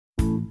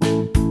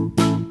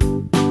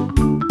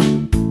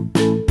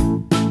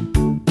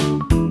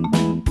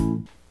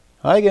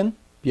Hi again,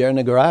 Pierre in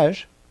the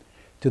garage.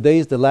 Today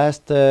is the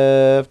last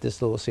of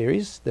this little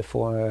series, the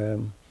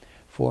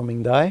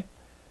forming die.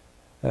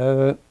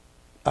 I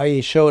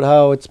showed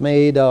how it's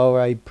made, how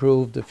I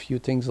proved a few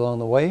things along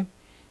the way.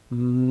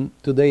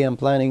 Today I'm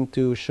planning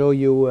to show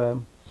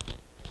you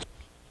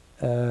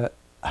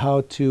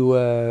how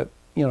to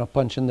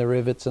punch in the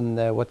rivets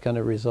and what kind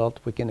of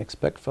result we can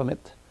expect from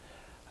it.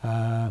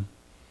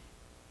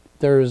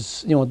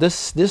 There's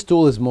this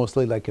tool is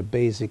mostly like a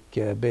basic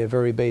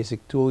very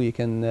basic tool. You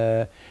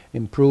can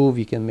improve,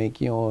 you can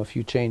make a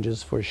few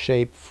changes for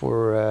shape,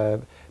 for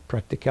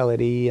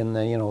practicality, and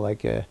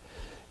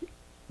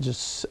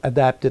just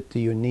adapt it to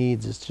your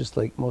needs. It's just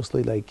like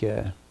mostly like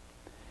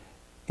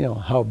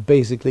how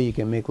basically you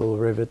can make little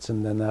rivets,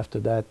 and then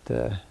after that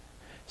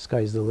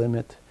sky's the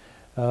limit.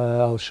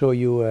 I'll show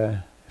you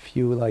a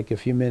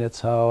few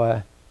minutes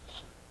how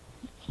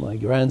my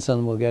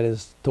grandson will get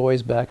his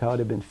toys back, how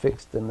they've been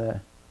fixed, and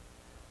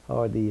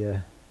how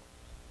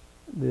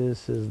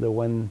this is the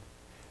one.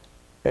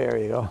 There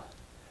you go.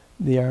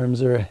 The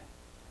arms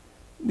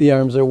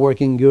are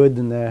working good,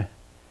 and the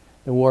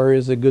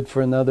warriors are good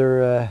for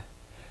another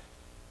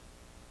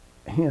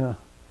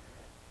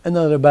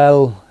another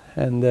battle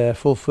and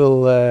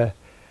fulfill a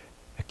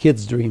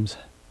kid's dreams.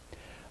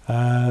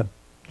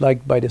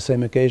 Like by the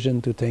same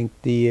occasion to thank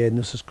the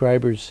new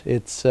subscribers.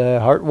 It's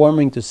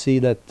heartwarming to see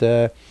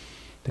that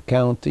the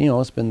count,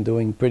 it's been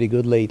doing pretty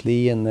good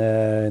lately, and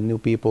new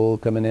people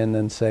coming in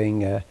and saying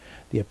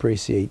they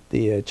appreciate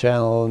the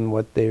channel and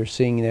what they're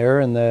seeing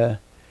there, and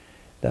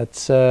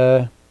that's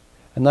a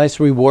nice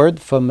reward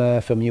from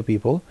you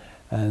people,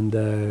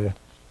 and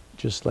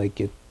just like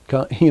it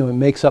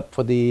makes up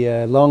for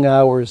the long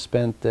hours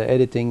spent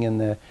editing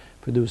and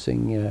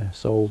producing.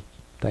 So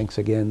thanks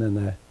again,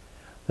 and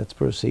let's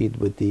proceed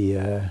with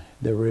the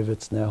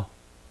rivets now.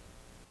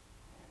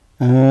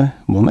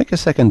 We'll make a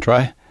second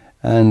try.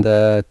 And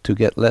to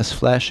get less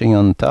flashing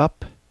on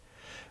top,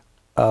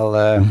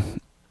 I'll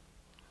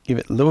give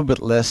it a little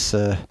bit less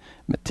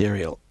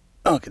material.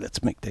 Okay,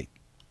 let's make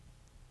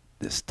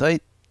this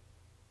tight,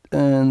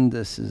 and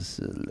this is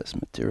less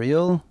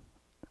material.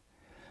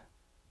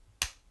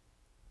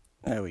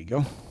 There we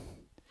go.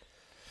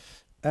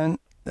 And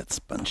let's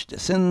punch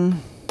this in.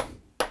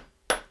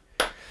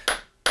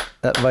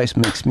 That vise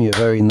makes me a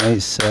very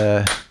nice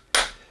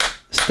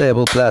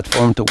stable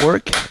platform to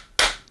work.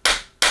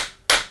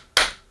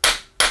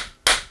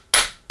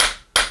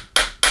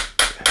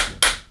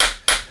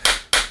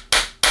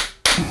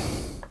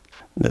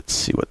 Let's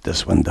see what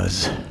this one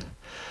does.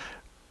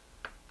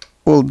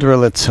 We'll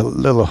drill its a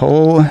little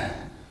hole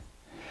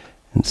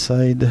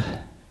inside.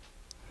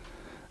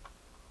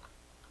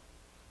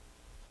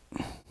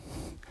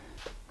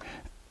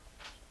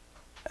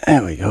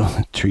 There we go,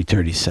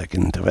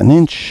 3/32 of an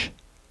inch.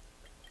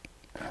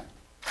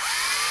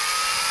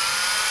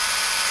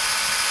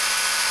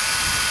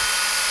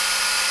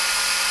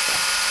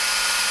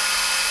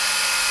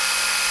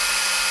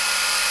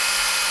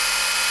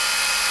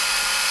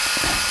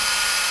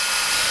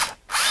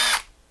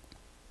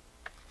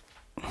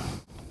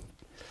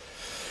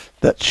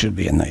 That should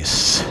be a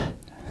nice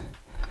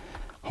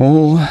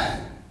hole.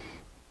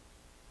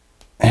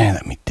 And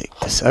let me take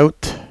this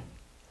out.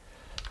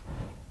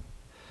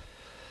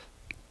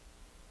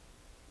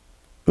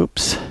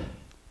 Oops.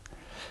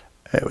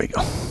 There we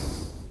go.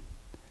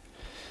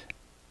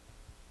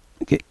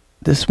 Okay,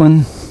 this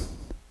one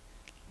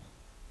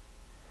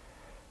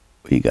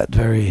we got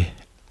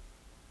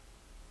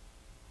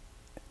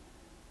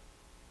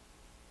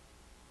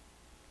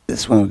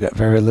this one we got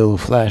very little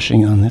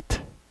flashing on it.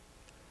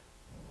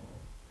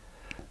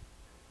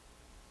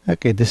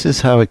 Okay, this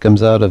is how it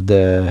comes out of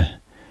the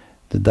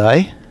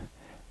die,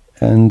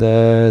 and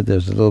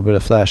there's a little bit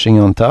of flashing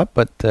on top,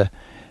 but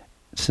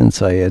since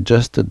I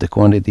adjusted the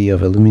quantity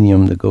of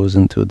aluminum that goes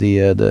into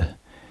the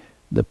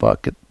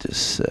pocket,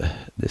 this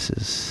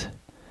is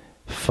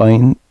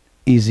fine,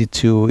 easy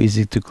to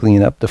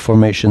clean up. The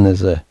formation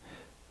is the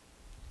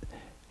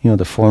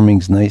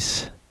forming's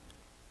nice.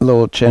 A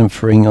little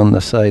chamfering on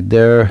the side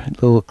there, a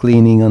little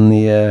cleaning on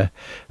the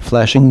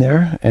flashing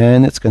there,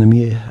 and it's going to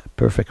be a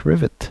perfect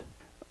rivet.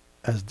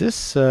 As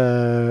this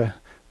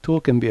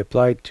tool can be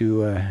applied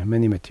to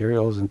many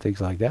materials and things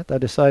like that, I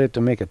decided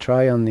to make a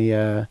try on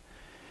the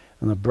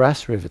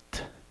brass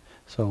rivet.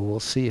 So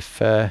we'll see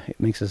if it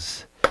makes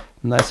as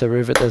nice a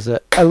rivet as an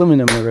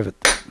aluminum rivet.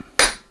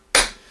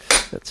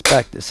 Let's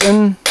pack this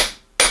in.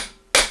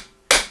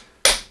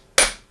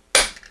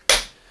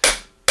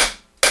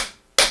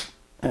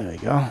 There we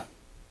go.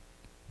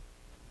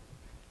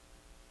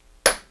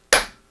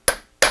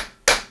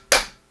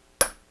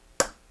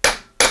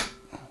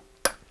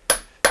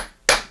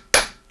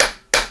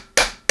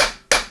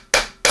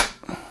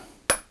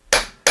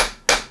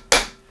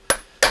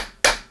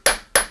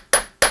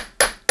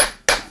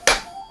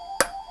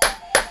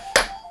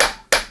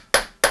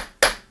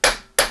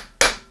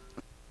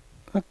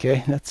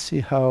 Okay, let's see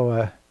how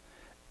it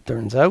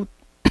turns out.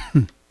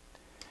 Let's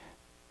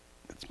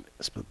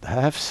split the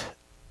halves.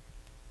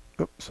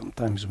 Oh,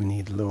 sometimes we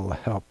need a little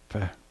help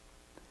to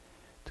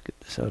get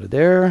this out of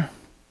there.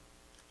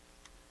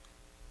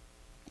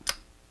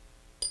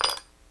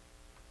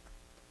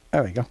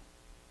 There we go.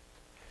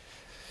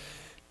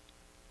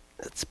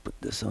 Let's put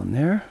this on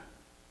there.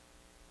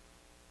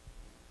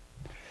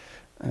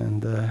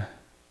 And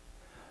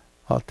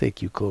I'll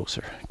take you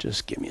closer.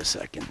 Just give me a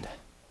second.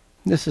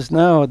 This is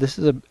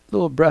a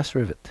little brass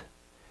rivet.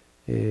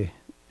 It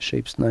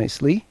shapes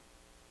nicely.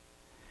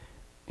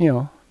 You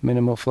know,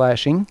 minimal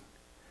flashing.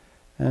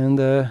 And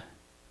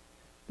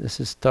this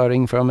is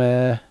starting from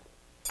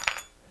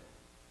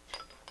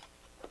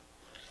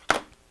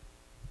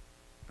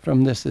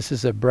this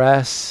is a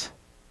brass,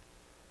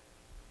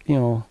 you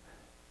know,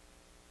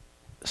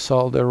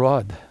 solder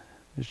rod.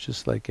 It's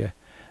just like a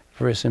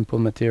very simple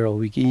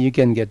material. You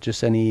can get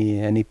just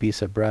any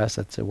piece of brass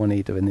that's a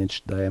 1/8 of an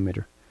inch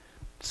diameter.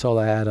 That's all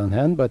I had on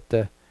hand, but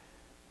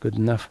good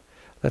enough.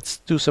 Let's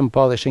do some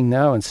polishing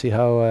now and see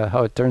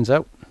how it turns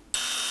out.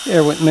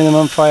 Here with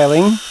minimum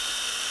filing.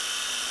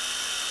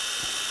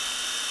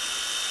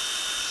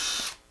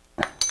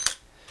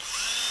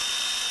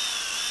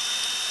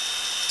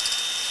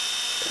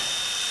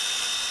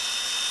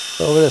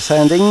 Over the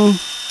sanding.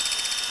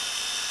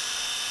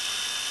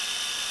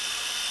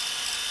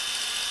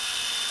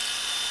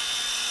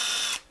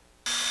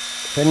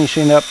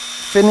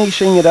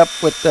 Finishing it up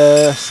with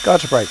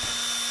Scotch-Brite.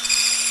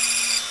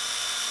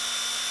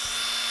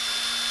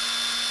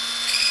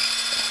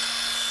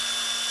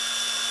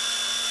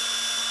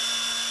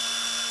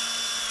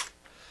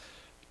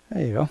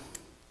 There you go.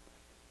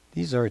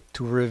 These are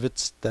 2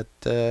 rivets that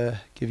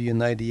give you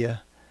an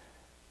idea.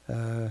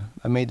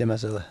 I made them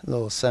as a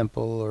little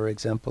sample or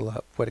example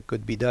of what it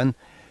could be done.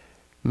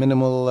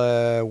 Minimal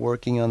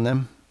working on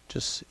them.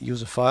 Just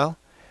use a file,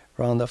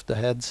 round off the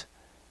heads,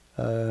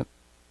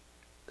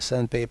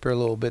 sandpaper a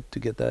little bit to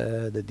get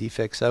the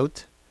defects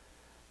out.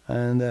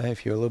 And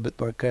if you're a little bit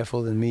more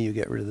careful than me, you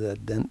get rid of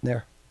that dent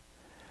there.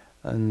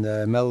 And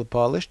metal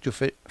polish to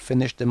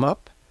finish them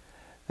up.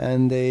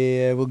 And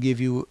they will give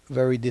you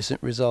very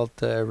decent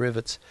result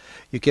rivets.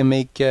 You can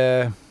make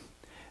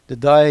the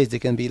dies, they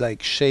can be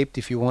like shaped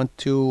if you want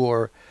to,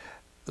 or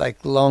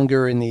like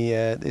longer in the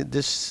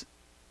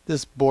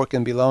this bore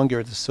can be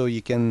longer, so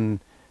you can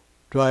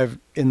drive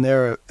in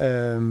there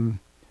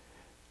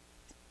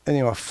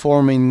anyway,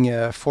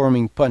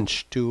 forming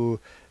punch to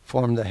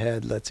form the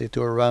head, let's say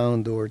to a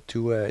round or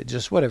to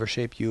just whatever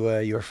shape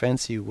your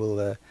fancy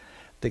will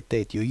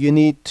dictate you. You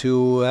need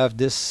to have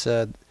this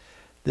and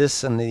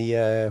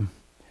the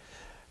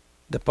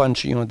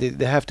punch, you know,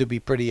 they have to be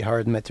pretty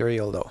hard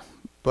material though,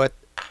 but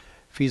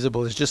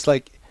feasible. It's just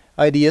like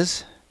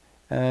ideas,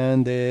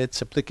 and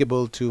it's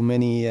applicable to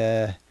many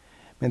other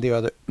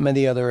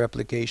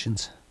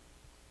applications.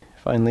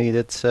 Finally,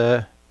 that's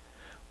why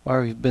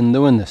we've been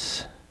doing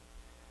this.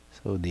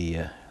 So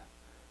the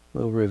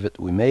little rivet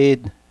we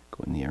made,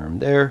 go in the arm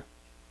there,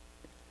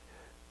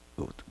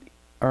 go to the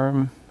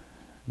arm,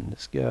 and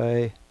this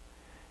guy,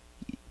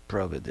 he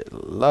probably did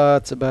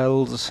lots of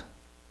battles,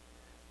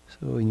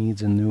 so he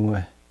needs a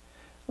new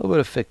little bit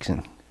of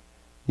fixing.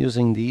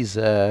 Using these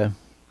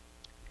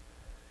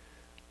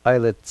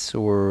eyelets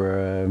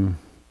or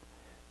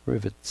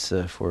rivets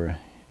for,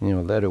 you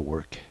know, leather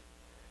work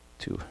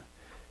to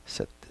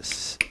set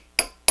this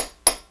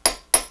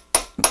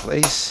in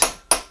place.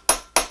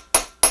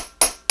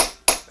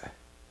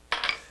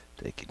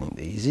 Taking it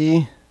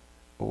easy.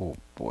 Oh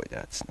boy,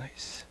 that's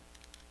nice.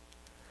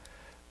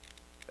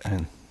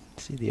 And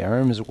see, the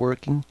arm is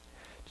working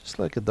just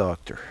like a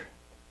doctor.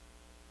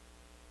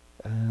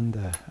 And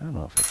I don't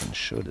know if I can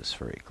show this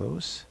very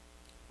close.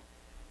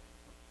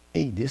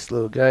 Hey, this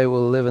little guy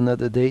will live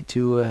another day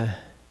to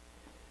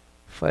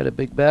fight a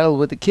big battle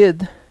with the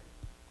kid.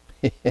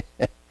 I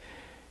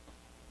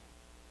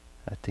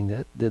think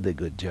that did a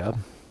good job.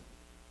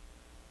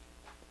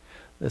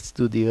 Let's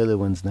do the other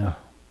ones now.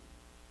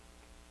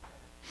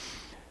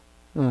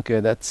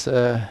 Okay, that's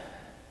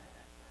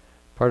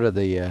part of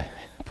the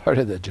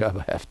job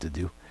I have to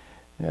do.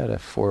 I got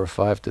 4 or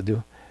 5 to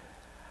do.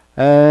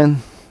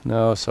 And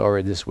no,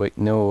 sorry, this week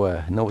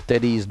no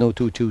teddies, no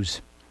tutus.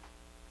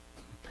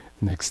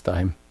 Next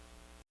time.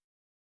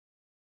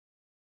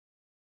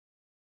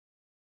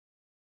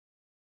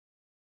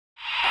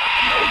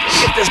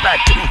 Give this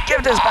back to me!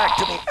 Give this back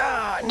to me!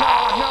 Ah,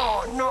 no,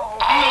 no, no!